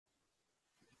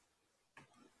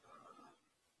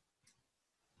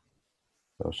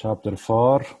So chapter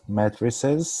 4,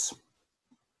 matrices.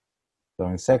 So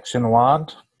in section 1,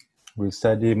 we'll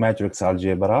study matrix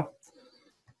algebra.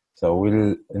 So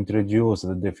we'll introduce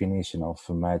the definition of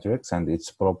a matrix and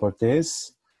its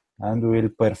properties, and we'll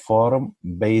perform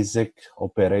basic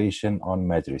operation on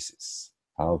matrices.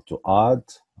 How to add,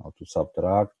 how to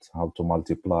subtract, how to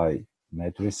multiply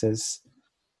matrices.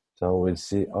 So we'll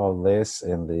see all this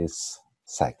in this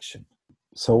section.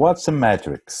 So what's a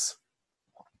matrix?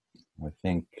 I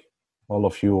think all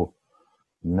of you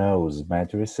knows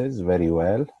matrices very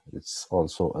well. It's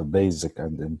also a basic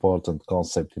and important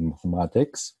concept in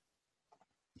mathematics.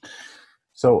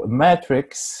 So a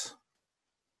matrix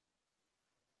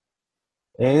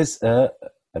is a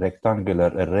rectangular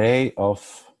array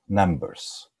of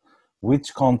numbers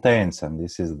which contains, and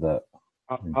this is the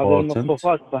important,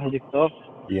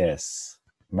 yes,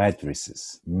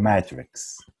 matrices,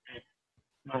 matrix.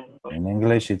 In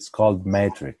English it's called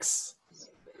matrix.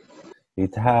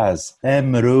 It has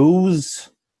m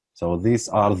rows, so these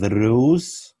are the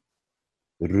rows,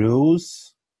 row,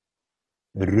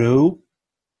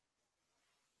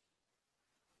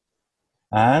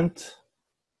 and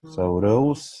so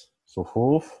rows,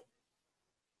 صفوف,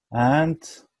 and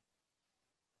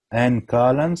n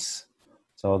columns,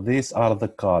 so these are the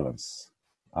columns,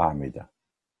 أعمدة.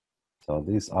 So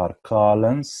these are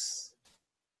columns,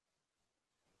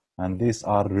 and these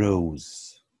are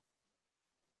rows.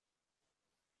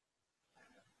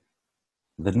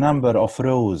 The number of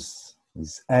rows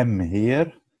is m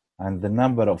here, and the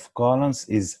number of columns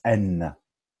is n.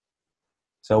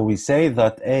 So we say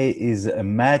that A is a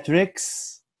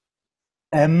matrix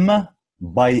m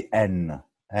by n.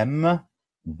 M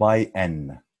by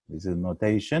n. This is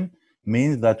notation,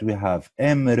 means that we have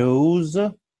m rows,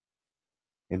 and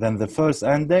then the first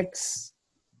index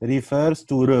refers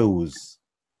to rows,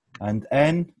 and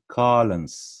n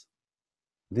columns.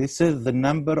 This is the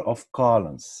number of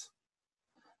columns.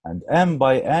 And m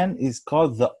by n is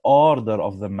called the order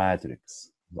of the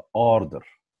matrix, the order.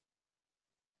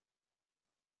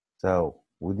 So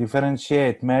we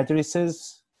differentiate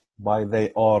matrices by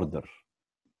their order.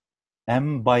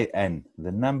 M by n,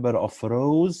 the number of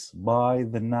rows by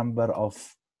the number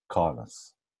of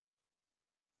columns.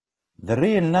 The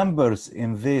real numbers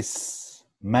in this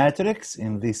matrix,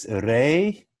 in this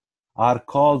array, are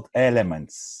called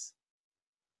elements.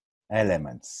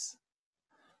 Elements.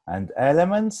 And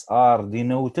elements are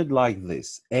denoted like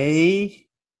this: A,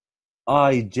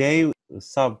 ij,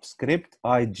 subscript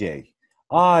ij.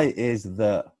 I is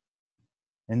the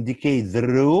indicate the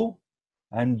row,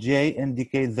 and j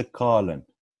indicates the column.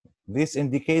 This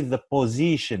indicates the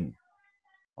position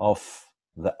of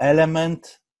the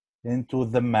element into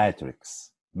the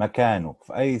matrix. مكانه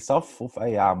في أي صف وفي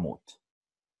أي عمود.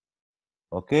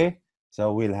 Okay,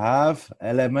 so we'll have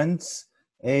elements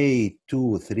A,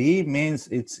 2, 3 means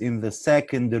it's in the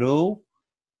second row,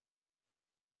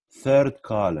 third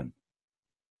column.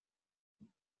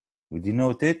 We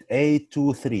denote it A,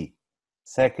 2, 3,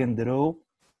 second row,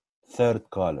 third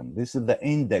column. This is the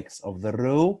index of the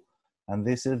row, and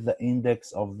this is the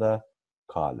index of the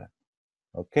column.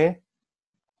 Okay?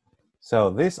 So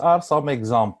these are some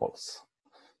examples.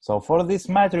 So for this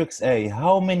matrix A,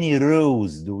 how many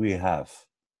rows do we have?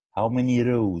 How many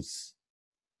rows?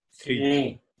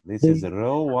 3. This is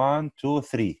row 1, 2,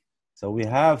 3. So we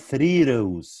have 3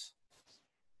 rows.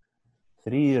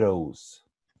 3 rows.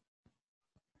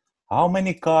 How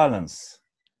many columns?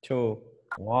 2.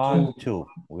 1, 2.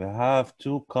 We have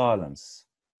 2 columns.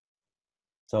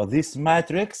 So this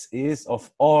matrix is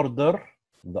of order.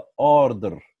 The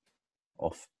order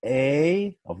of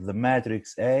A, of the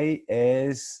matrix A,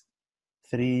 is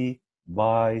 3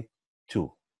 by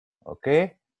 2.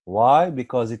 Okay? Why?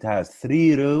 Because it has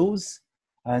 3 rows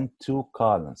and 2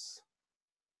 columns.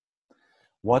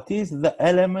 What is the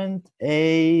element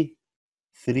A32?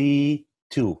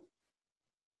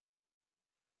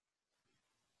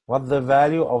 What's the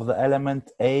value of the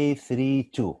element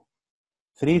A32?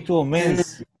 32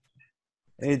 means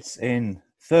it's in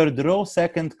third row,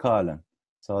 second column.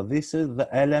 So this is the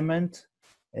element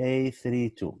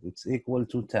A32. It's equal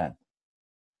to 10.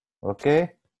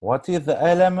 Okay? What is the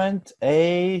element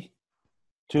A21,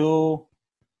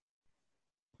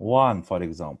 for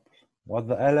example? What's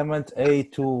the element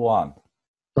A21?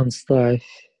 15.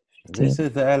 This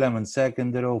is the element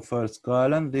second row, first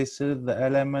column. This is the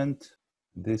element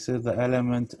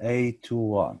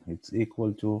A21. It's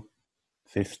equal to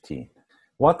 15.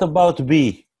 What about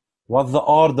B? What's the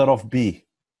order of B?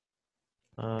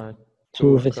 2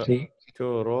 over 3.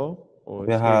 2 row.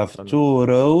 We have 2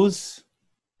 rows.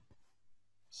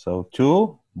 So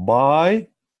 2 by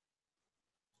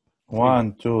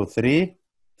 1, 2, 3.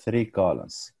 3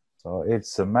 columns. So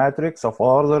it's a matrix of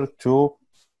order 2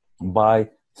 by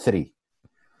 3.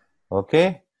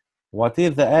 Okay? What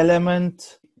is the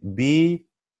element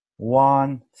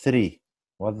B13?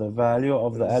 What's the value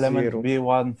of the element 0.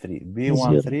 B13?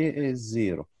 B13 is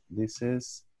 0. This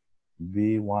is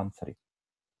B13.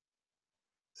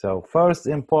 So first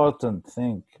important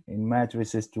thing in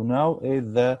matrices to know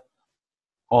is the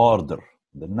order,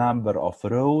 the number of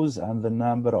rows and the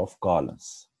number of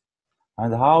columns,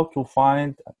 and how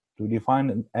to define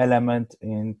an element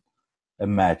in a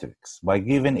matrix by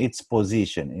giving its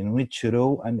position, in which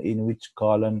row and in which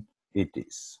column it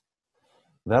is.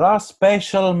 There are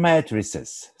special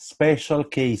matrices, special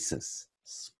cases,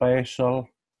 special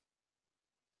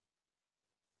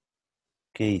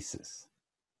cases.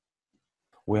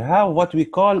 We have what we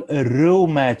call a row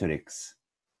matrix.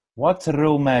 What's a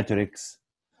row matrix?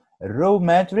 A row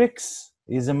matrix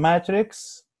is a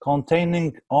matrix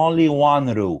containing only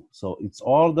one row. So its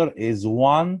order is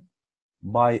 1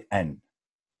 by n.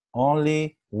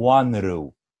 Only one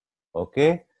row.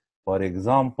 Okay? For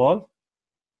example,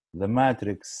 the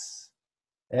matrix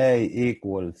A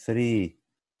equal 3,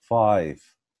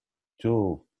 5,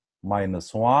 2,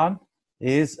 minus 1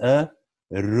 is a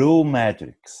row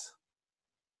matrix.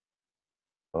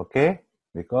 Okay?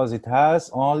 Because it has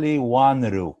only one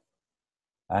row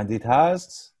and it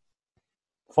has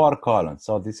 4 columns.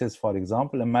 So this is, for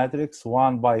example, a matrix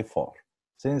 1 by 4.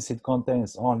 Since it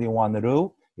contains only one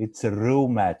row, it's a row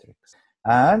matrix.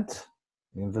 And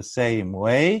in the same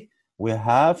way, we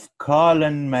have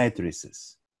column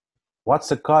matrices.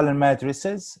 What's a column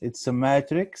matrices? It's a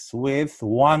matrix with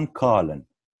one column.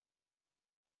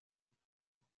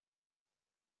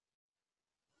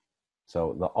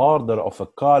 So the order of a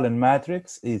column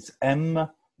matrix is M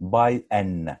by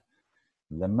N.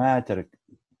 The matrix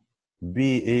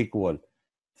B equal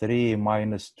 3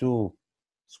 minus 2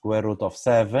 square root of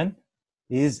 7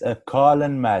 is a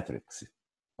column matrix,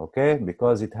 okay,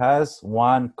 because it has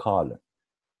one column.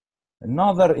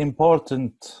 Another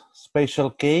important special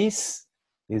case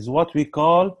is what we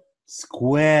call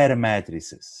square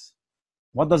matrices.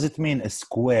 What does it mean, a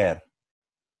square?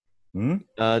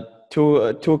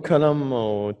 Two column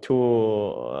or two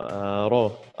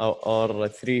row or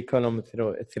 3 column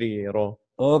 3 row.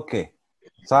 Okay,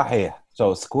 صحيح.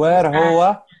 So square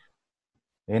هو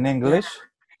in English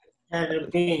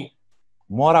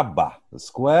مربع.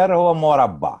 square هو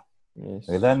مربع. Yes.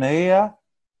 إذن هي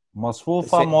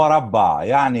مصفوفة مربع.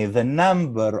 يعني the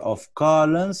number of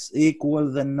columns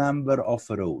equal the number of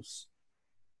rows.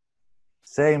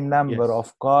 Same number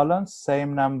of columns,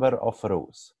 same number of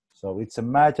rows. So it's a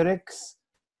matrix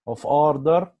of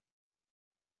order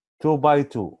 2 by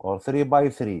 2 or 3 by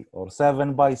 3 or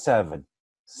 7 by 7.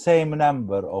 Same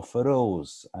number of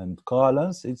rows and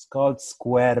columns. It's called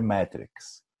square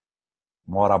matrix.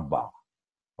 مربع.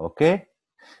 Okay?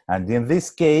 And in this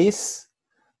case,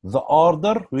 the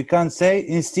order, we can say,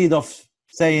 instead of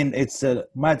saying it's a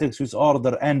matrix with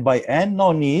order n by n,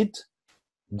 no need.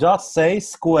 Just say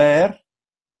square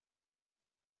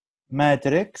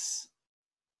matrix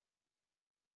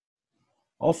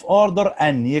of order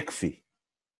n يكفي.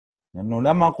 لأنه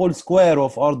لما أقول square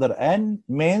of order n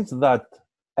means that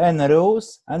n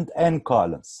rows and n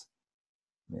columns.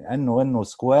 إنه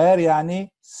square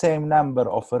يعني same number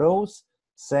of rows,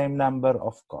 same number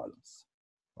of columns.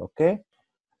 Okay?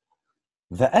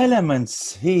 The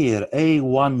elements here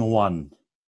A11,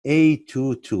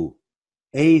 A22,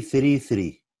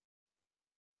 A33,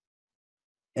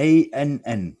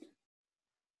 ANN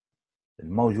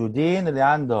الموجودين اللي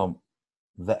عندهم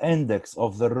the index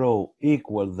of the row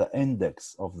equal the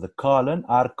index of the column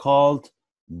are called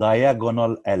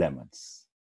diagonal elements.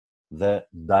 The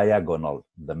diagonal,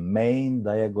 the main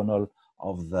diagonal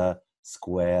of the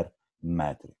square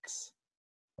matrix.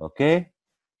 Okay?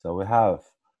 So we have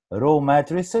row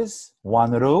matrices,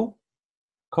 one row,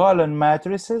 column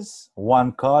matrices,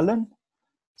 one column,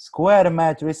 square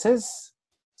matrices,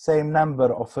 same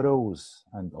number of rows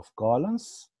and of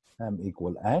columns, m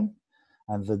equal n,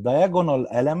 and the diagonal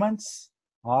elements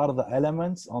are the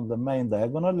elements on the main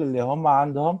diagonal اللي هم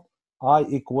عندهم I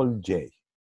equal j.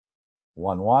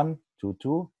 1, 1, 2,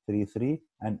 2, 3, 3,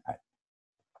 and n.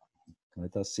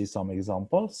 Let us see some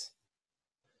examples.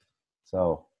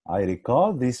 So I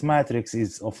recall this matrix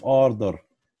is of order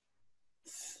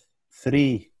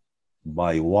 3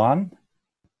 by 1.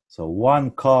 So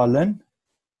one column,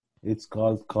 it's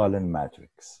called column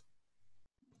matrix.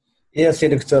 Yes,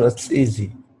 Doctor, it's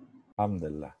easy. الحمد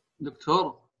لله.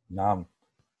 دكتور نعم.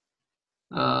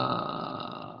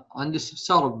 عندي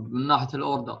استفسار من ناحية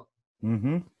الأوردر.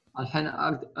 Mm-hmm. الحين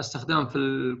أستخدمه في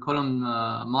الكولوم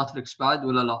ماتريكس بعد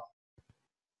ولا لا؟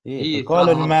 هي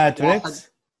column 3 matrix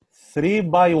واحد. 3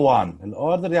 by 1.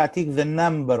 الأوردر يعطيك the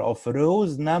number of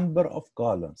rows, number of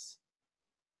columns.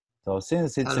 So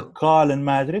since it's a حلو. column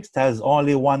matrix, it has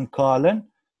only one column.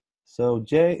 So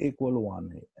J equal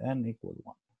 1, N equal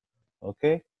 1.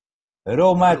 Okay.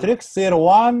 Row matrix تصير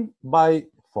 1 by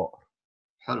 4.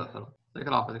 حلو يعطيك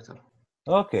العافية دكتور.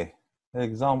 Okay.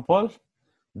 Example.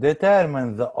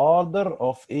 Determine the order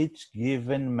of each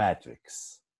given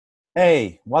matrix.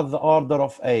 A. What's the order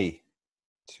of A?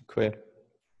 square.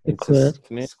 It's a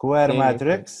Square. square اثنين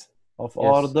matrix of Yes.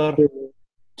 order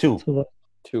 2.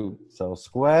 2. So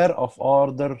square of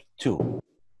order 2.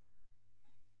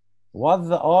 What's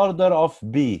the order of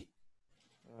B?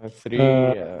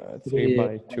 3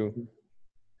 by 2.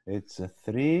 It's a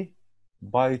 3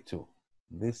 by 2.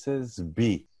 This is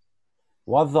B.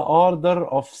 What's the order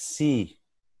of C?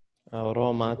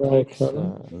 row matrix.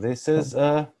 This is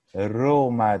a row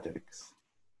matrix.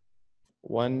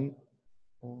 1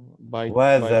 by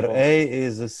Whether 4. A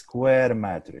is a square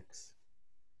matrix.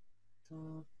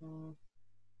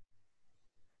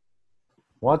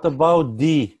 What about D?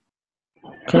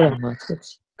 Column matrix.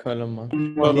 column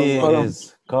matrix. D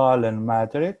is column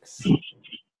matrix.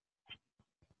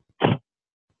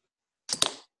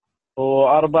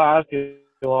 و4 في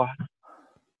 1.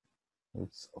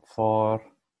 It's 4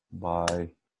 by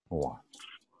 1.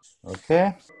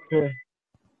 Okay?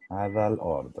 هذا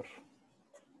الأوردر.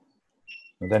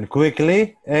 Then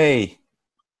quickly A.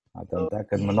 حتى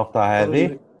نتأكد من النقطة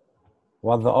هذه.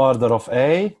 What's the order of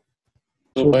A?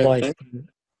 2 by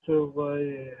 2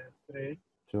 by 3.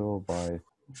 2 by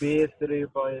B 3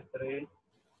 by 3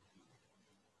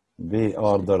 B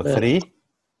order 3.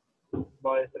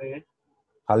 by 3.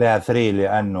 خليها 3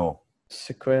 لأنه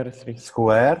square 3.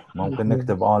 square. ممكن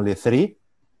نكتب only 3.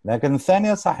 لكن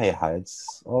الثانية صحيحة.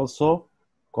 It's also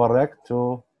correct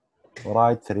to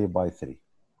write 3 by 3.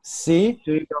 C.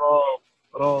 C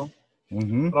row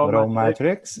row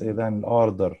matrix. إذا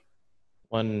الأوردر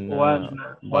 1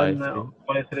 1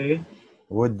 by 3.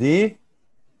 would be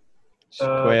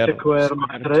square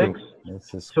matrix.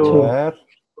 it's a square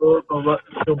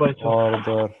 2 by 2.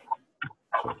 order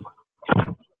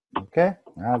 2. Okay,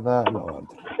 هذا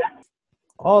الأوردر.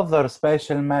 Other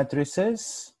special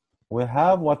matrices, we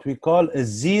have what we call a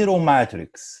zero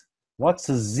matrix. What's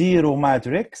a zero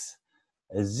matrix?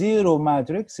 A zero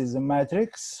matrix is a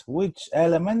matrix which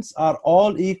elements are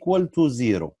all equal to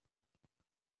 0.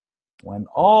 When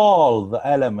all the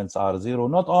elements are 0,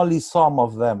 not only some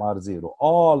of them are 0,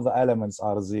 all the elements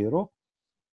are 0,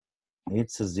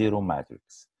 it's a zero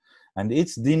matrix. And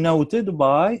it's denoted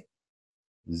by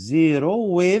 0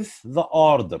 with the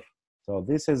order. So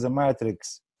this is a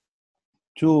matrix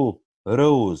 2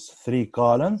 rows, 3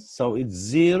 columns. So it's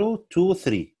 0, 2,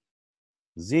 3.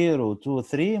 0, 2,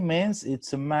 3 means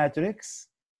it's a matrix,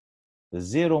 a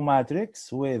zero matrix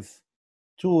with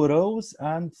 2 rows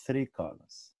and 3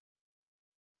 columns.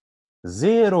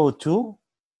 0, 2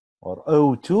 or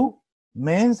O2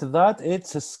 means that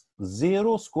it's a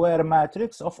 0 square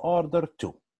matrix of order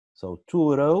 2. So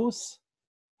 2 rows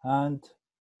and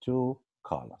 2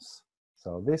 columns.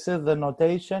 So this is the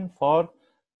notation for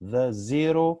the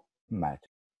zero matrix.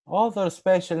 Other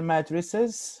special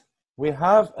matrices, we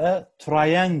have a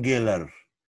triangular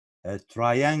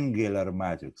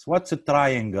matrix. What's a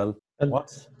triangle?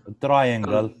 What's a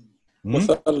triangle?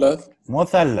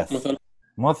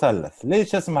 مثلث.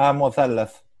 ليش اسمها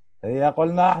مثلث؟ هي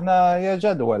قلنا احنا هي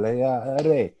جدول، هي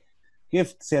array.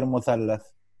 كيف تصير مثلث؟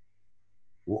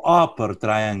 upper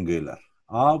triangular.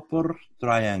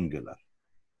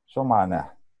 شو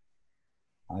معناه؟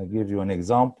 I'll give you an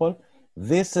example.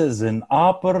 This is an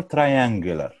upper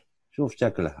triangular. شوف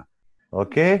شكلها.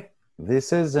 Okay?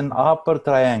 This is an upper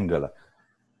triangular.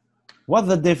 What's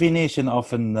the definition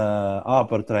of an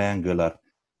upper triangular?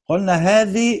 قلنا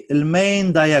هذه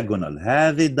المين diagonal.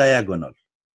 هذه diagonal.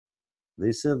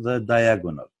 This is the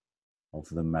diagonal of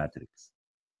the matrix.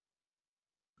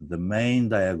 The main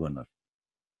diagonal.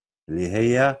 اللي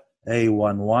هي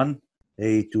A11,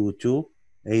 A22,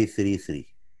 A33.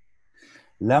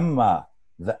 لما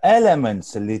the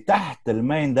elements اللي تحت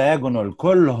المين diagonal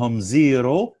كلهم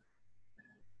 0,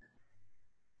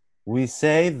 we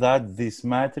say that this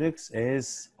matrix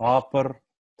is upper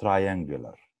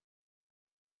triangular.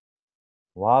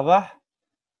 واضح؟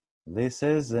 This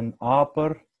is an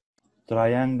upper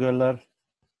triangular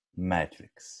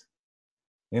matrix.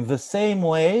 In the same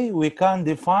way, we can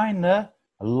define a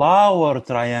lower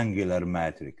triangular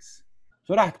matrix.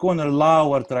 شو راح تكون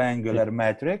lower triangular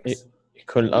matrix؟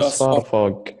 يكون الأصفار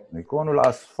فوق. يكونوا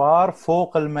الأصفار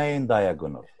فوق المين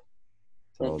diagonal.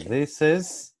 So this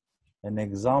is an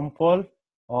example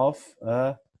of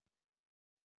a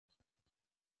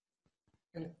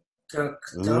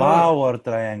lower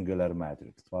triangular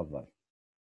matrix. تفضل.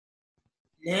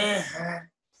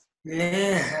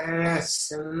 ليه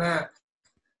اسمه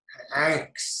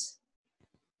عكس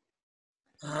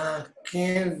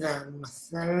كذا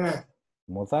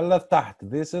مثلث تحت.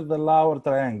 This is the lower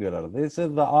triangular. This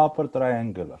is the upper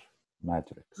triangular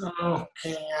matrix. اوكي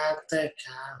يعطيك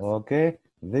Okay.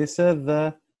 This is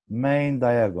the main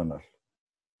diagonal.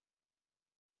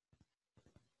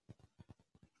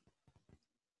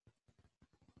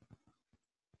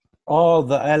 All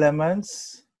the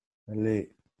elements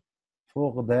اللي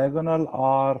فوق diagonal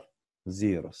are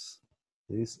zeros.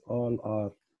 These all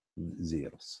are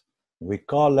zeros. We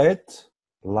call it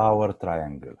lower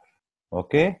triangular.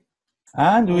 Okay?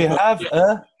 And we have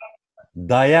a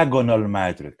diagonal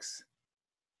matrix.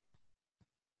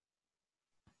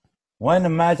 When a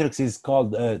matrix is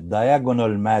called a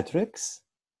diagonal matrix,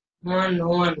 1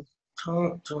 1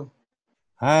 2 2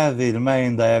 هذه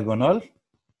المين diagonal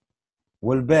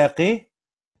والباقي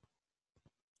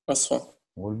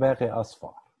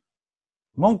أصفر.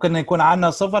 ممكن يكون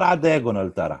عندنا صفر على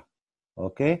diagonal ترى.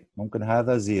 اوكي؟ ممكن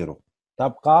هذا زيرو.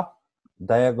 تبقى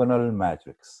diagonal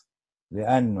matrix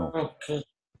لأنه اوكي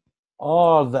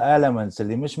all the elements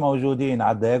اللي مش موجودين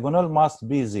على diagonal must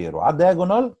be zero. على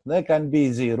diagonal they can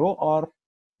be zero or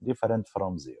different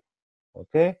from zero.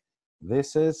 Okay?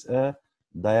 This is a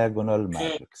diagonal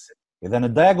matrix. إذا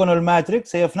الdiagonal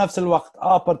matrix هي في نفس الوقت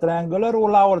upper triangular و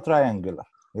lower triangular.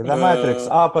 إذا matrix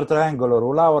upper triangular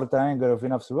و lower triangular في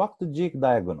نفس الوقت تجيك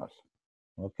diagonal.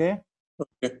 اوكي؟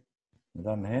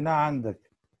 إذا هنا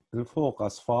عندك الفوق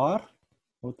أصفار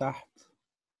وتحت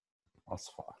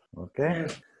أصفار. اوكي؟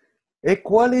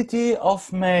 Equality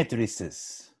of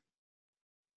matrices.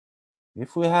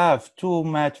 If we have two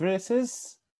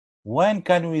matrices, when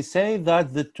can we say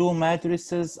that the two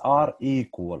matrices are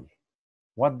equal?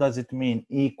 What does it mean,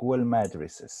 equal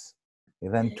matrices?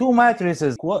 Then two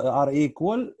matrices are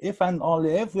equal if and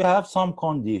only if we have some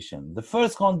condition. The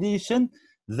first condition,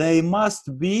 they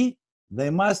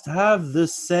must have the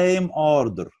same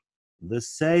order. The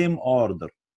same order.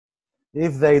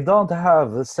 If they don't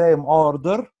have the same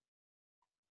order,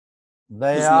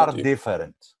 they are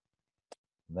different.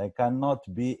 They cannot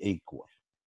be equal.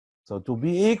 So to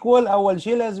be equal, أول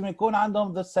شيء لازم يكون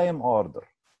عندهم the same order.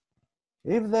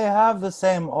 If they have the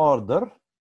same order,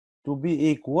 to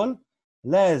be equal,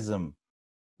 لازم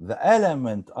the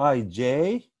element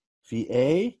ij في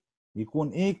A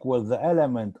يكون equal the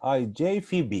element ij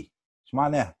في B. إيش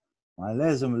معناها؟ يعني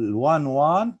لازم ال 1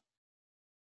 1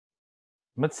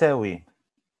 متساويين.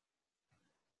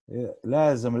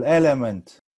 لازم ال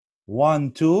element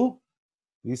 1 2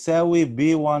 يساوي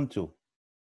B 1 2.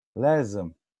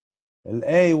 لازم ال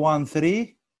A 1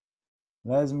 3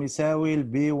 لازم يساوي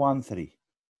ال B 1 3.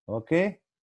 Okay?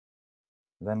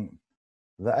 Then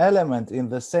the element in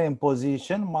the same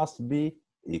position must be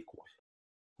equal.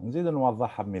 نزيد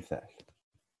نوضحها بمثال.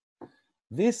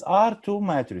 These are two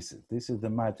matrices. This is the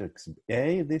matrix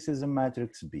A, this is the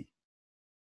matrix B.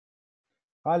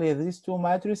 These two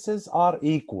matrices are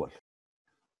equal.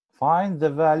 Find the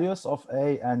values of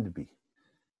A and B.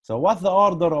 So what's the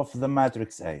order of the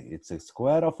matrix A? It's a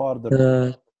square of order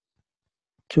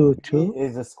 2 B 2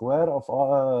 is a square of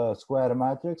square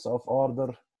matrix of order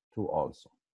 2 also.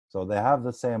 So they have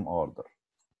the same order.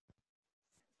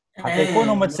 حتى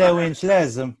يكونوا متساويين ايش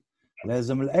لازم؟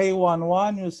 لازم ال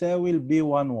A11 يساوي ال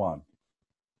B11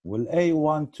 وال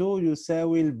A12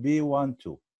 يساوي ال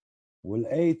B12 وال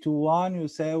A21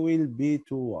 يساوي ال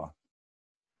B21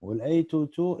 وال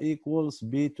A22 equals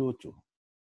B22.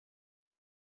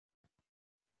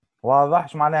 واضح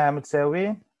ايش معناها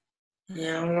متساويين؟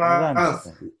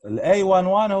 ال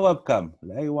A11 هو بكم؟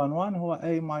 ال A11 هو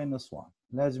A-1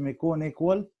 لازم يكون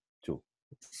equal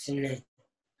 2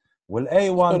 وال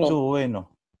A12 وينه؟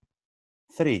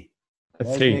 3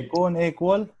 لازم يكون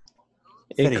equal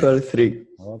 3.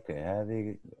 اوكي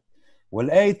هذه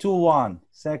وال A21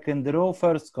 second row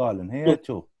first column هي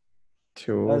 2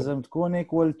 لازم تكون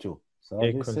equal 2. So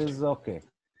this is okay.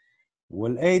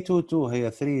 وال A22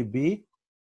 هي 3B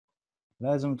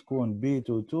لازم تكون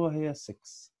B22 هي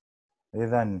 6.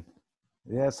 إذن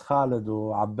yes خالد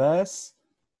وعباس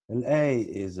ال A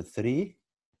is 3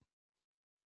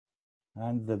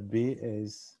 and the B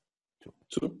is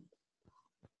 2.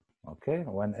 Okay,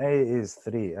 when A is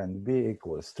 3 and B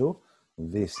equals 2,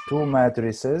 these two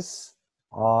matrices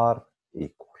are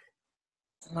equal.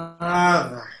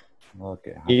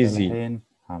 Okay, easy. الحين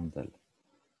الحمد لله.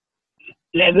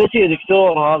 لعبتي يا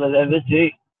دكتور هذا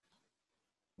لعبتي.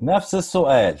 نفس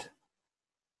السؤال.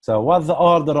 So what's the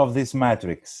order of this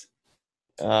matrix?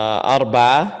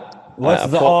 4. What's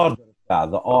the order?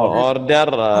 The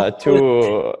order.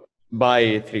 2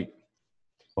 by 3.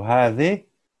 وهذه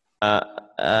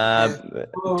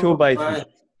 2 by 3.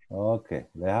 okay,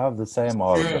 they have the same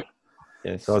order.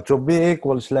 Yes. So to be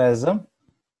equal ايش لازم؟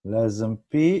 لازم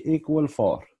P equal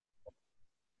 4.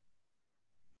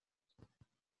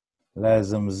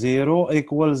 لازم 0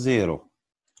 equal 0.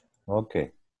 okay.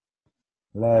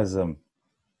 لازم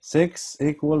 6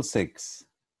 equal 6.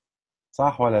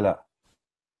 صح ولا لا؟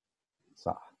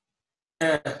 صح.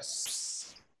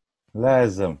 Yes.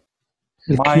 لازم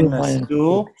الكيو minus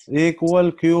 2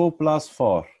 equal Q plus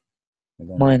 4.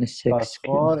 minus plus 6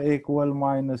 4 equal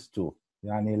minus 2.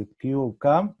 يعني الكيو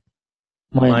كم؟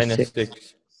 minus minus 6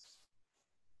 6.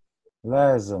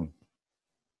 لازم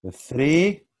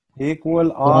 3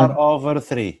 equal One. R over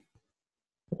 3.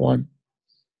 1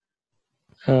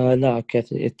 لا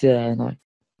كذا 9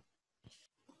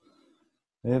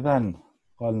 إذن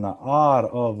قلنا R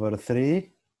over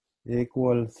 3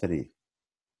 equal 3.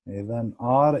 إذن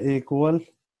R equal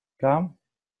كم؟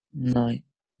 9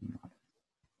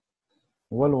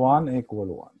 وال1 equal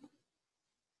 1.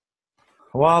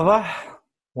 واضح؟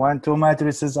 when two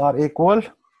matrices are equal?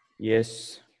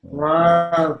 Yes.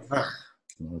 واضح.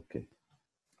 Okay.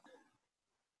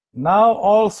 Now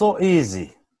also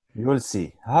easy. You'll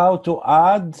see how to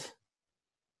add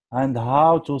and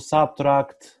how to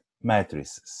subtract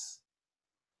matrices.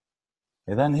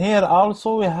 And then here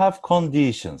also we have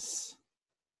conditions.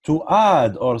 To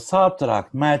add or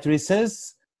subtract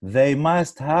matrices, they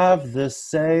must have the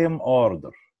same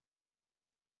order.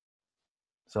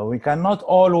 So we cannot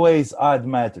always add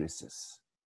matrices,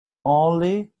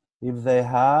 only if they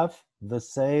have the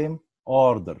same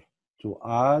order to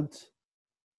add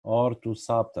or to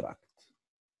subtract.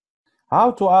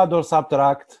 How to add or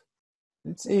subtract?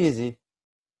 It's easy.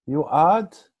 You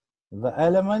add the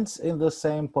elements in the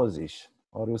same position,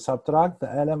 or you subtract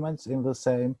the elements in the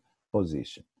same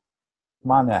position.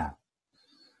 معناها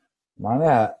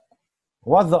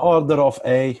what's the order of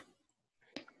A?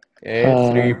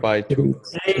 A 3 by 2.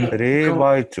 3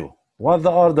 by 2. What's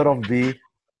the order of B?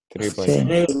 3 by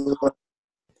Same. 2.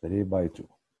 3 by 2.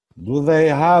 Do they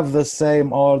have the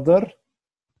same order?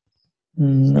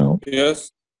 No.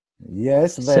 Yes.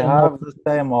 Yes, they Same have the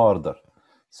same order.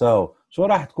 So شو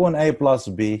راح تكون A plus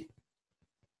B?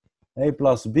 A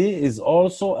plus B is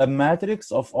also a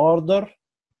matrix of order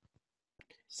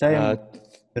same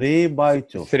 3 by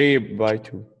 2. 3 by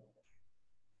 2.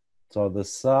 So the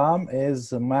sum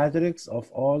is a matrix of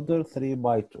order 3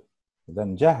 by 2.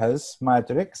 Then جهز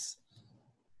matrix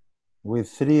with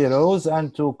 3 rows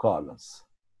and 2 columns.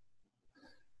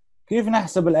 كيف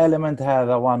نحسب الاليمنت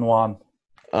هذا 1 1؟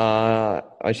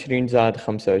 20 زائد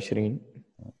 25.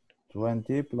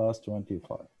 20 plus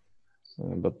 25.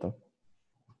 بالضبط.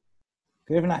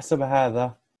 كيف نحسب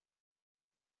هذا؟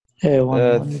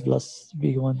 A11 plus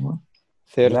B11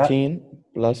 13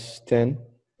 plus 10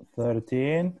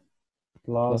 13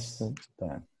 plus plus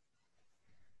 10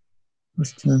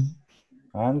 plus 10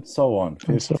 and so on.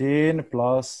 15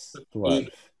 plus 12.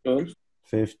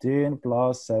 15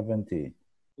 plus 17.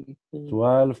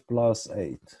 12 plus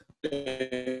 8.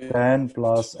 10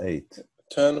 plus 8.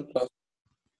 10 plus.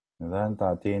 And then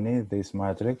تعطيني this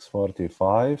matrix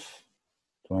 45,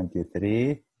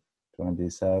 23,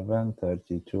 27,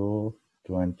 32,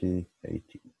 20,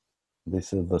 18.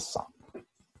 This is the sum.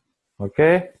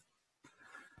 Okay?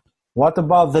 What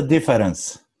about the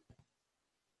difference?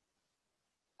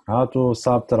 How to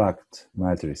subtract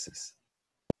matrices?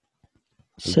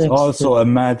 It's also a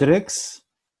matrix,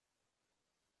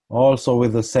 also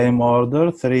with the same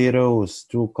order, 3 rows,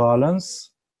 2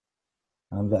 columns.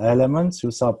 And the elements,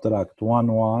 you subtract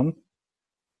 1, 1,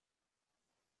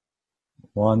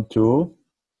 1, 2,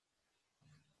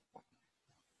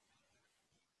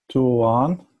 2,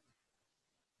 1,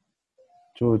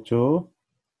 2, 2,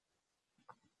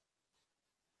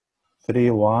 3,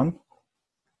 1,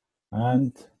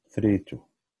 and 3, 2.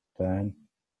 10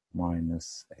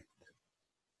 minus 8.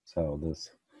 So this,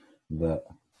 the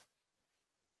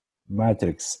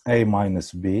matrix A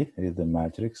minus B is the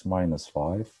matrix minus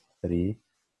 5, 3,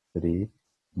 3,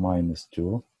 minus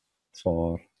 2,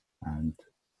 4, and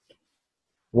 2.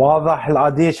 واضح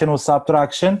الاديشن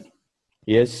والسبتراكشن؟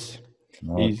 Yes.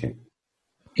 Okay. Easy.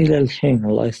 إلى الحين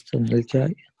الله يستر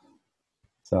الجاي.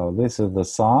 So this is the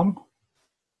sum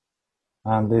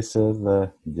and this is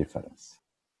the difference,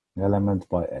 element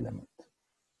by element.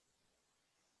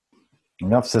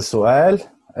 نفس السؤال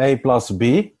A plus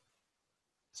B.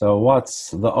 So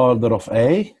what's the order of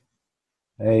A?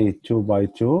 A 2 by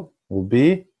 2 will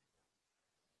be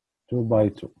 2 by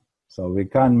 2. So we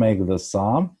can make the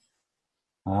sum.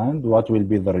 And what will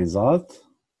be the result?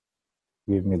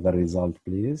 Give me the result,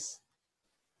 please.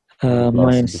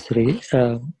 minus 3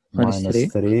 minus minus 3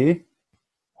 3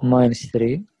 minus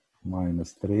 3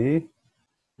 minus 3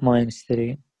 minus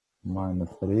 3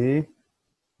 minus 3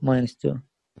 minus 2.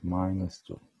 minus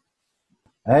 2.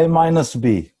 A minus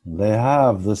B, they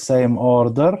have the same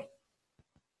order,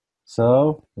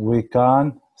 so we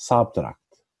can subtract.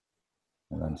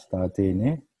 And then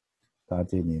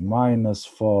statini minus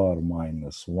 4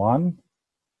 minus 1,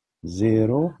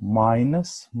 0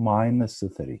 minus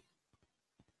 3.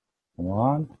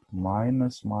 1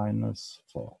 minus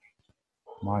 4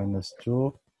 minus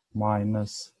 2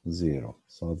 minus 0.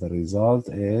 So the result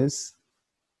is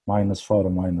minus 4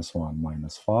 minus 1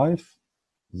 minus 5,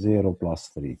 0 plus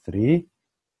 3, 3,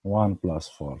 1 plus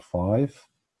 4, 5,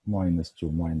 minus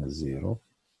 2 minus 0,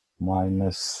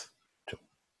 minus 2.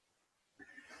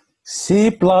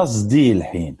 C plus D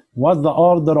الحين. What's the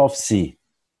order of C?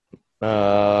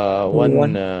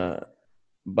 1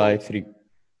 by 3.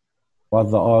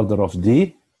 What's the order of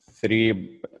D?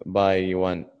 3 by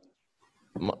 1.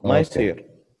 ما Okay.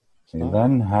 يصير.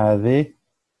 إذن هذه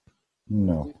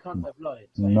no,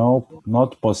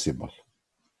 not possible.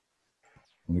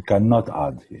 We cannot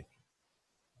add here.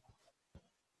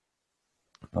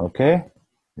 Okay,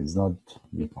 it's not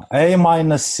A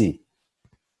minus C.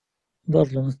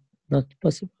 برضه not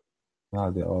possible.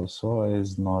 That also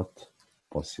is not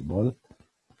possible.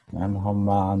 And هم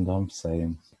عندهم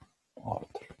same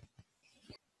order.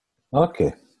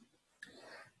 Okay.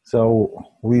 So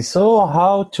we saw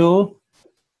how to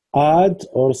add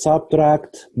or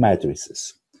subtract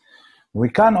matrices. We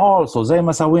can also زي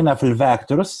ما سوينا في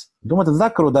الفاكتورز. دوما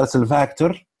تتذكروا درس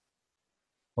الفاكتور.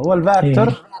 هو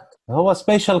الفاكتور هو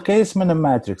special case من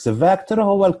الماتريكس. الفاكتور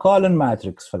هو الكولن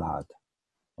ماتريكس في العادة.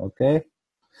 اوكي.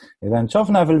 إذا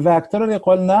شفنا في الفاكتور اللي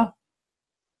قلنا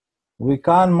we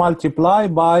can multiply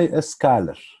by a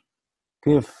scalar.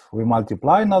 كيف we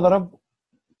multiply؟ نضرب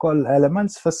كل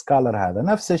elements في السكالر هذا.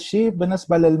 نفس الشيء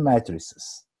بالنسبة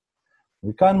للماتريسز.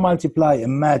 We can multiply a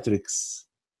matrix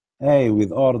A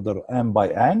with order m by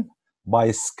n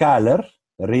by scalar,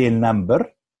 real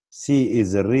number. C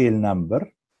is a real number.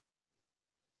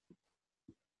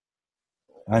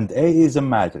 And A is a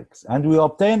matrix. And we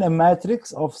obtain a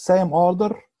matrix of same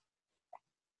order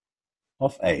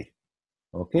of A.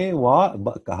 Okay,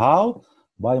 how?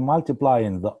 By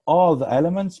multiplying all the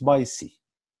elements by C.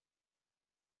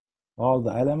 All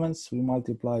the elements, we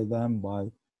multiply them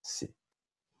by C.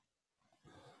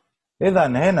 إذا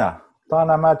هنا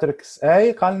طانا ماتريكس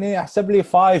A قال لي احسب لي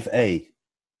 5A.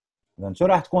 إذا شو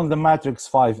راح تكون the matrix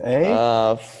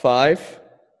 5A؟ 5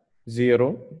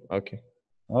 0. اوكي.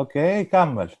 اوكي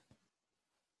كمل.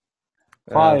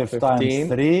 5 times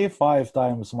 3, 5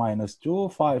 times minus 2,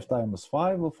 5 times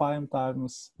 5, or 5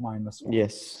 times minus 1.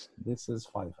 Yes. This is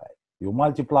 5A. You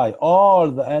multiply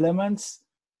all the elements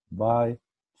by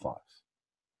 5.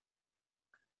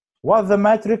 What's the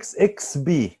matrix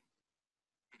XB?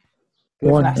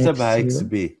 كيف نحسبها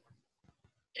XB؟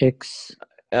 X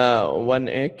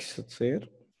 1x تصير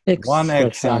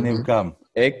 1x يعني بكم؟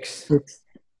 x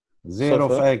 0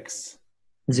 في x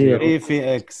 0 3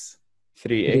 في x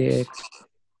 3x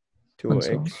 3x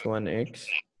 2x 1x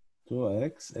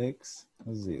 2x x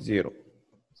 0. 0.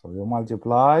 So you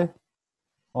multiply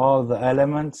all the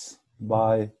elements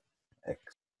by x.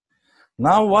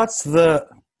 Now what's the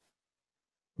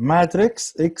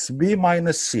matrix XB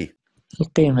minus C?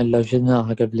 القيمة اللي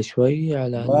وجدناها قبل شوي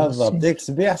على بالضبط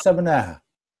XB حسبناها.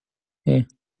 إيه.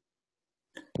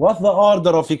 What's the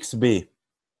order of XB?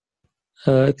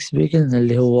 XB قلنا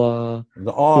اللي هو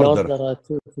The order.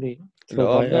 2 3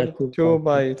 2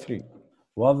 by 3.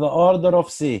 What's the order of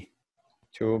C?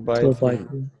 2 by 2 3. by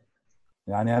 3.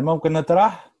 يعني هل ممكن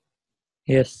نطرح؟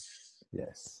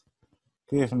 Yes.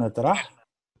 كيف نطرح؟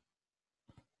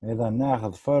 إذا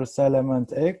ناخذ first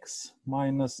element x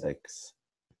minus x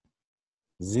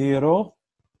 0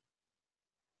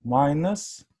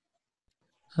 minus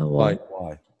y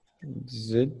y.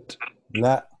 z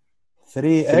لا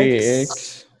 3x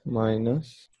 3x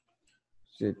minus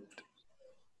z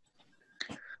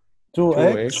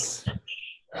 2x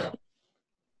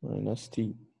minus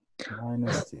t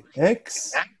minus t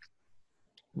x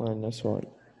minus y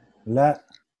لا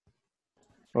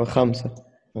و5.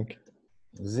 اوكي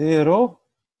 0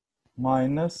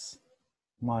 minus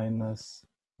 1.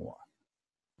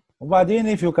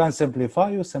 وبعدين if you can simplify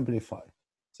you simplify.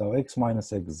 So x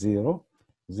minus x 0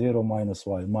 0 minus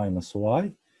y minus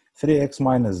y 3x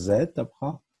minus z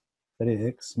تبقى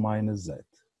 3x minus z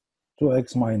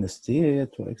 2x minus t هي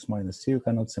 2x minus t you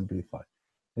cannot simplify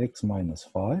x minus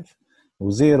 5 و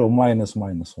 0 minus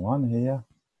 1 هي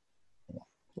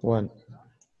 1.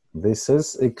 This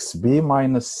is xb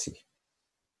minus c.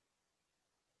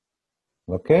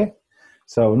 Okay,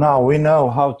 so now we know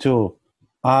how to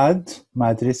add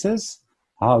matrices,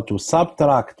 how to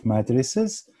subtract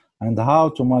matrices, and how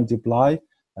to multiply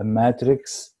a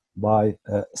matrix by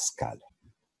a scalar.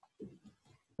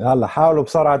 يلا حاولوا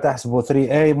بسرعة تحسبوا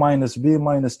 3a minus b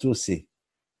minus 2c.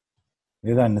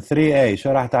 إذا 3a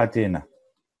شو راح تعطينا؟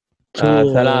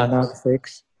 2 ثلاث. ناقص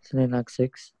x 2 ناقص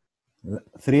x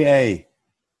 3a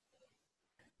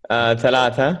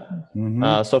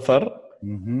 3 صفر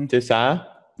 9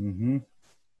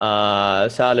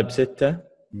 سالب 6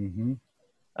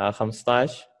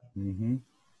 15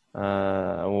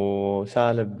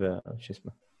 وسالب شو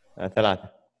اسمه 3.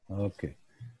 اوكي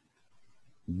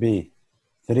b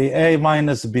 3a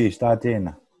minus b ايش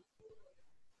تعطينا؟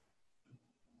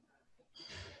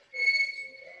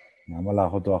 نعملها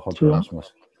خطوة خطوة مش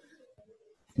مشكلة.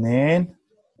 2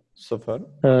 صفر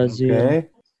 0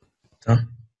 اوكي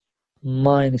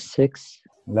minus 6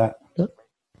 لا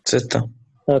 6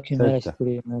 اوكي معلش ستة.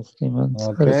 3 minus 3 minus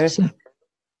اوكي 6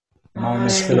 minus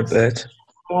سالب 6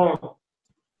 8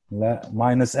 لا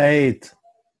minus 8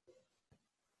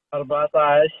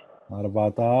 14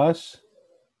 14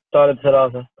 سالب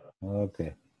 3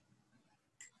 اوكي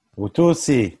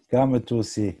و2c كم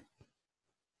 2c؟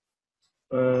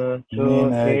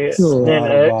 2x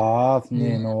 4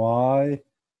 2y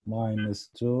minus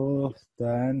 2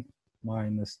 10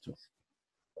 minus 2.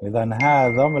 إذا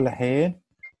هذا من الحين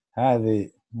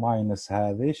هذه ماينس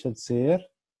هذه شو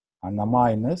تصير؟ عندنا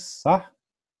ماينس صح؟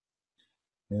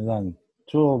 إذا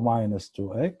 2 minus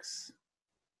 2x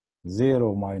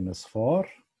 0 minus 4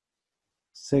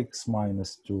 6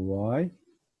 minus 2y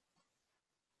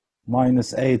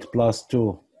minus 8 plus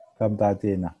 2 كم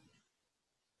تعطينا؟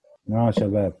 يا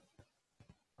شباب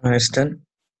minus 10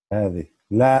 هذه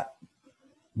لا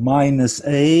minus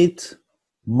 8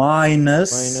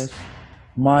 minus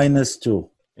 2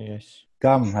 يس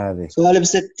كم هذه؟ سالب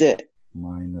 6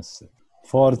 minus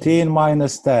 14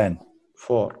 minus 10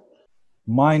 4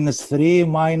 minus 3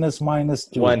 minus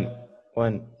 2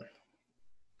 1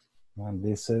 and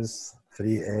this is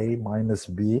 3a minus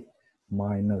b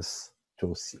minus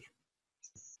 2c.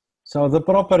 So the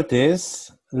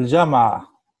properties الجمع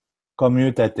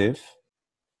commutative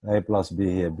a plus b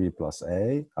هي b plus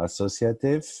a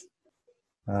associative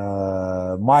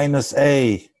minus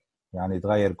a يعني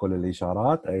تغير كل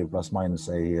الإشارات a plus minus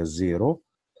a هي 0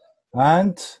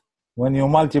 and when you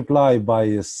multiply by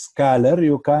a scalar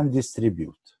you can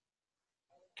distribute.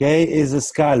 K is a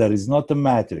scalar, is not a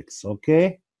matrix,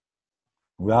 okay?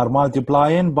 We are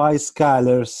multiplying by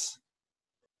scalars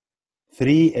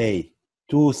 3a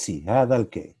 2c هذا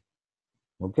الكي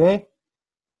اوكي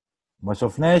ما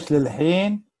شفناش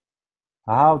للحين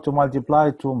how to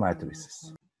multiply two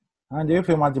matrices and if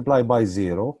we multiply by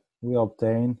 0 we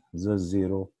obtain the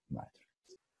 0 matrix.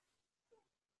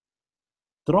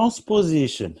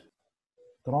 Transposition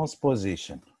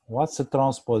what's a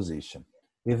transposition?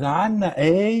 إذا عندنا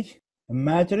a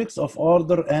matrix of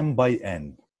order m by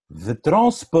n, the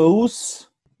transpose,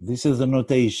 this is the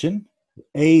notation,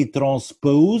 A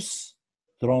transpose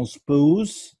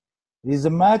is a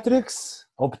matrix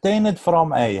obtained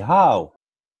from A. How?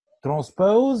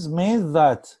 Transpose means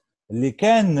that اللي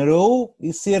كان row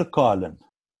يصير column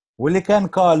واللي كان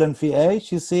column في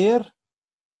A يصير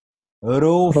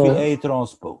row في A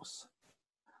transpose.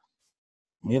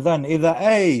 إذا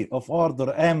A of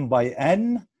order M by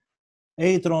N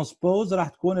A transpose راح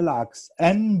تكون العكس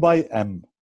N by M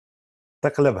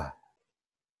تقلبها.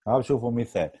 هاو شوفوا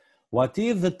مثال. What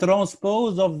is the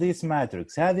transpose of this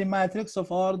matrix? هذه matrix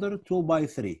of order 2 by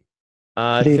 3.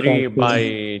 3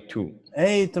 by 2.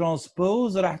 A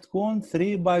transpose راح تكون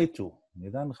 3 by 2.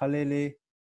 إذا نخلي لي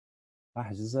راح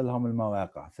أحجز لهم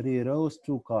المواقع 3 rows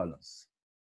 2 columns.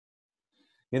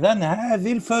 إذا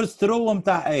هذه الفيرست رو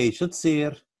متاع A شو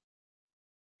تصير؟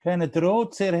 كانت رو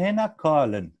تصير هنا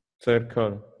column. تصير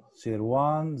column. تصير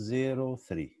 1 0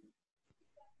 3.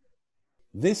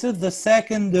 This is the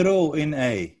second row in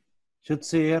A. شو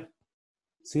تصير؟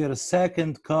 تصير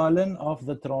second column of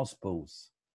the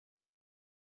transpose.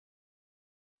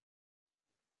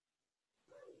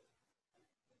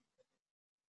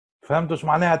 فهمتوا ايش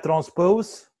معناها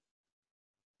transpose؟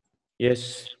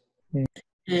 يس.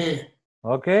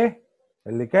 اوكي؟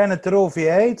 اللي كانت رو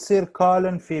في A تصير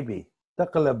column في B.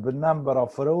 تقلب number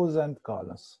of rows and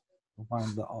columns. to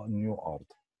find the new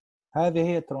order. هذه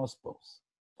هي transpose.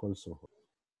 بكل سهولة.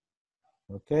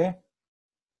 اوكي؟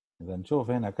 إذا نشوف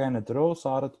هنا كانت رو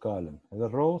صارت column. إذا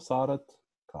الرو صارت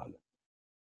column.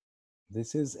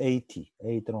 This is AT,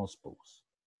 A transpose.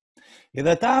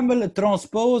 إذا تعمل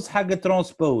transpose حق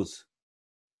transpose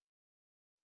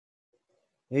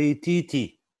ATT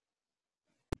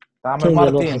تعمل ترجع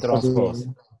الوضع مرتين ترانسبوز.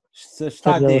 الطبيعي. ايش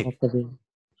ترجع الوضع تعطيك؟ الطبيعي.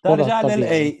 ترجع الطبيعي.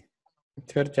 للاي،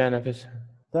 ترجع نفسها.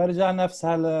 ترجع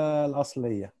نفسها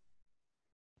الاصليه.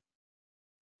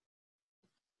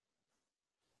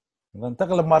 اذا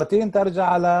تقلب مرتين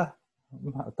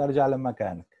ترجع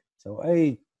لمكانك. سو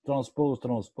اي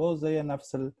ترانسبوز هي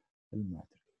نفس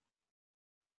الماتريكس.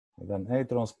 اذا اي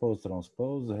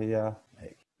ترانسبوز هي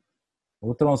اي.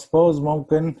 وترانسبوز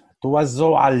ممكن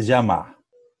توزعه على الجمع.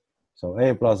 سو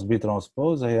A plus B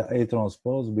transpose هي A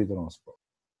transpose B transpose.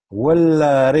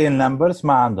 والريل نمبرز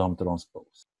ما عندهم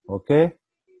ترانسبوز. اوكي؟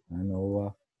 يعني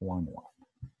هو 1 1.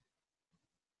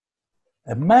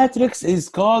 A matrix is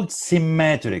called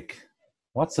symmetric.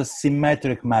 What's a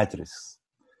symmetric matrix?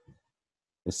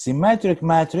 A symmetric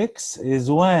matrix is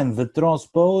when the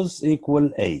transpose equal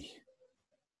A.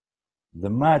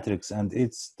 The matrix and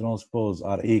its transpose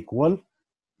are equal.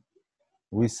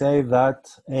 We say that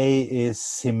A is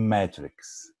symmetric.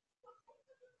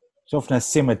 شفنا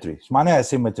السيمتري. ايش معناها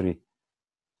السيمتري؟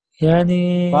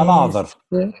 يعني تناظر.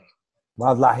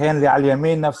 بعض الأحيان اللي على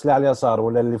اليمين نفس اللي على اليسار،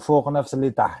 ولا اللي فوق نفس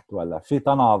اللي تحت، ولا في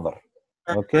تناظر.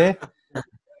 اوكي؟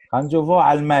 هنشوفوه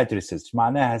على الماتريسز. ايش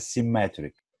معناها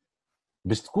السيمتريك؟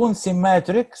 باش تكون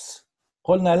سيمتريكس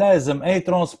قلنا لازم A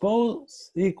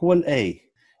transpose equal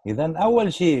A. إذا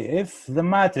أول شيء if the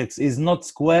matrix is not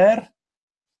square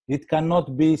it cannot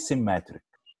be symmetric.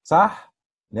 صح؟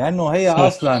 لأنه هي صح.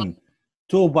 أصلاً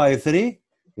 2 by 3.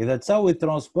 إذا تسوي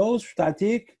ترانسبوز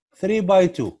تعطيك 3 by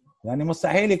 2. يعني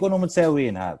مستحيل يكونوا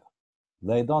متساويين. هذا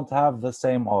they don't have the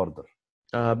same order.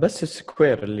 بس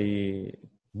السكوير اللي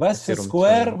بس يصيروا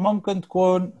سكوير متساويين. ممكن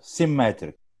تكون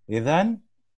symmetric. إذا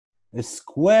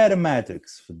سكوير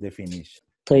ماتريكس في الديفينيشن.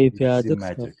 طيب يا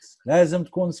دكتور، لازم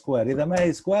تكون سكوير. إذا ما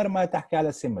هي سكوير ما تحكي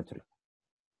على سيمتري.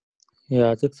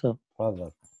 يا دكتور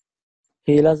تفضل.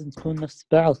 هي لازم تكون نفس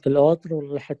بعض في الأوردر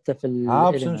ولا حتى في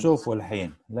باش الإليمنتس؟ نشوفوا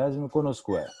الحين. لازم يكونوا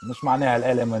سكوير. مش معناها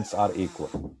الاليمنتس ار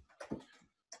ايكوال.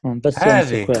 بس يعني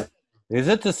هذه سكوير. is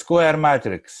it a square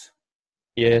matrix?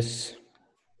 Yes.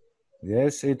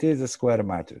 Yes, it is a square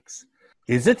matrix.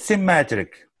 Is it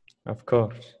symmetric? Of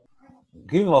course.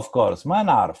 Give of course. ما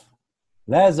نعرف.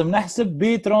 لازم نحسب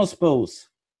B transpose.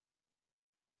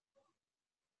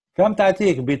 كم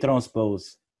تعطيك B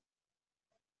transpose؟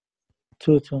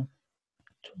 2 2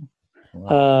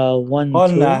 1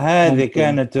 قلنا هذه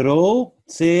كانت رو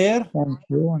تصير 1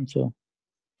 2 1 2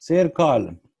 تصير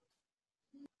كولم،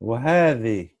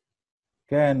 وهذه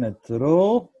كانت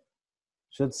رو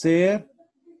شو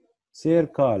تصير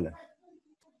كولم.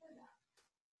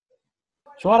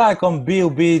 شو رايكم بي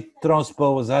وبي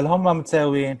ترانسبوز؟ هل هم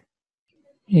متساويين؟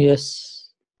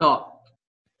 يس. لا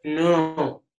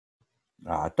نو.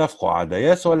 اتفقوا عاد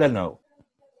يس ولا نو؟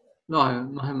 لا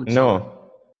ما هي متساوية. No.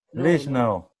 ليش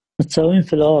نو؟ متساويين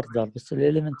في الأوردر بس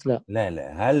الإليمنت لا.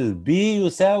 لا هل بي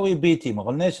يساوي بي تي؟ ما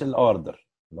قلناش الاوردر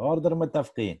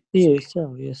متفقين. ايوه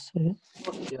يساوي يس.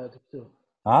 يا دكتور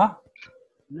ها؟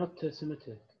 not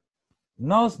symmetric.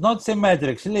 not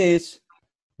symmetric. ليش؟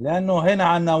 لانه هنا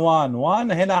عندنا 1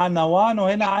 1 هنا عندنا 1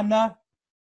 وهنا عندنا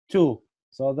 2.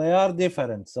 So they are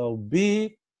different. So B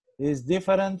is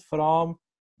different from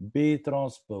B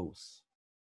transpose.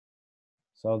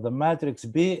 So the matrix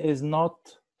B is not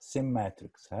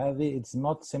symmetric. هذه it's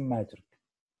not symmetric.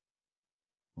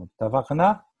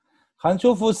 اتفقنا؟ خلينا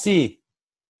نشوفوا C.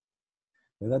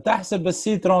 إذا تحسب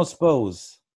السي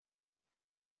ترانسبوز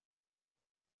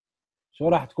شو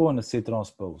راح تكون السي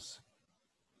ترانسبوز؟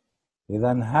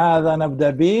 إذا هذا نبدأ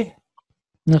به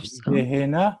نفسها.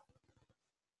 هنا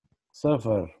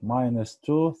 0 minus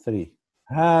 2 3.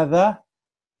 هذا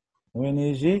وين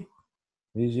يجي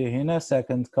هنا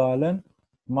second column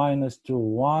minus 2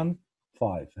 1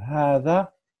 5.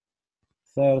 هذا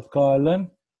third column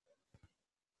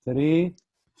 3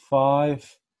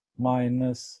 5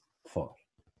 minus 4.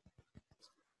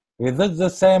 Is it the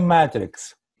same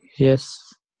matrix?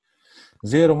 Yes.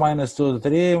 0 minus 2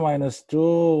 3 minus 2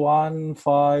 1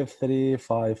 5 3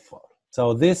 5 4.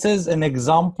 So this is an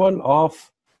example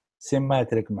of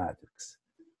symmetric matrix.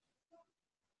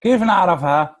 كيف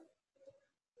نعرفها؟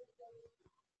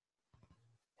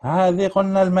 هذه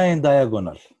قلنا المين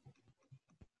diagonal.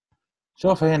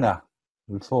 شوف هنا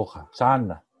الفوقها ايش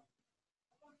عندنا؟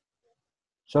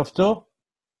 شفتوا؟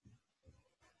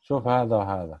 شوف هذا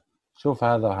وهذا، شوف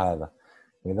هذا وهذا.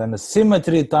 إذا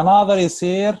السيمتري التناظر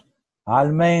يصير على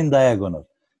المين diagonal.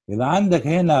 إذا عندك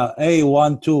هنا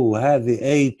A12 وهذه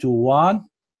A21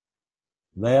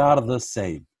 they are the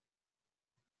same.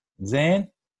 زين؟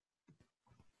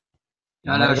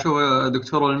 يعني اشوف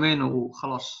دكتور المين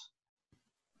وخلاص.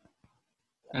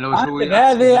 يعني لو اسوي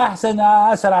هذه احسن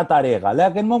اسرع طريقه،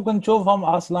 لكن ممكن تشوفهم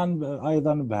اصلا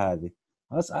ايضا بهذه.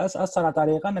 اسرع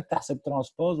طريقه انك تحسب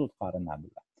ترانسبوز وتقارنها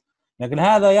بالله. لكن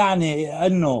هذا يعني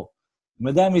انه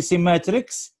ما دام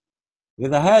سيمتريكس،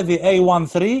 اذا هذه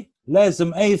A13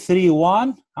 لازم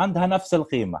A31 عندها نفس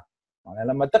القيمه، يعني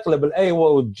لما تقلب الاي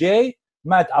والجي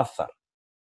ما تاثر.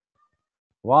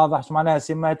 واضح ايش معناها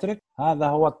سيمتريك؟ هذا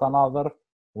هو التناظر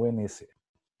وين يصير.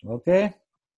 اوكي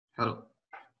حلو.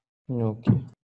 اوكي.